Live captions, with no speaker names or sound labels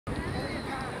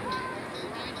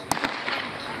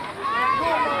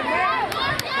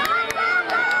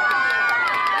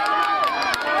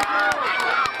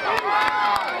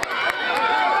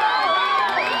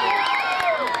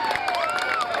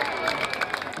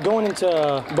going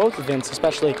into both events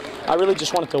especially, I really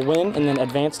just wanted to win and then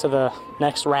advance to the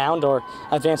next round or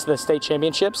advance to the state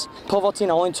championships. Pole vaulting,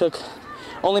 I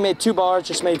only made 2 bars,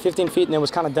 just made 15 feet and then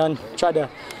was kind of done. Tried to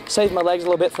save my legs a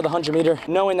little bit for the 100 meter,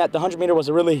 knowing that the 100 meter was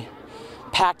a really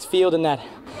packed field and that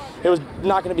it was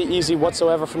not going to be easy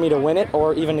whatsoever for me to win it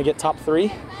or even to get top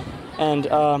 3. And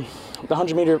the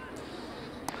 100 meter,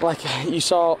 like you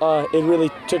saw, it really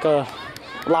took a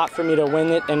lot for me to win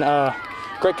it, and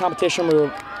great competition. We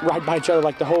were right by each other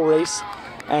like the whole race.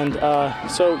 And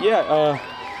so yeah,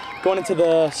 going into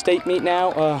the state meet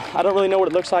now, I don't really know what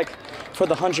it looks like for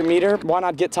the 100 meter. Why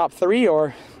not get top 3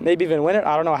 or maybe even win it?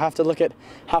 I don't know. I have to look at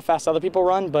how fast other people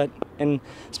run, and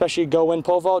especially go win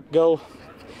pole vault, go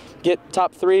get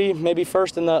top 3, maybe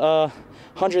first in the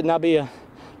 100, and that'll be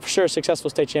for sure a successful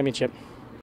state championship.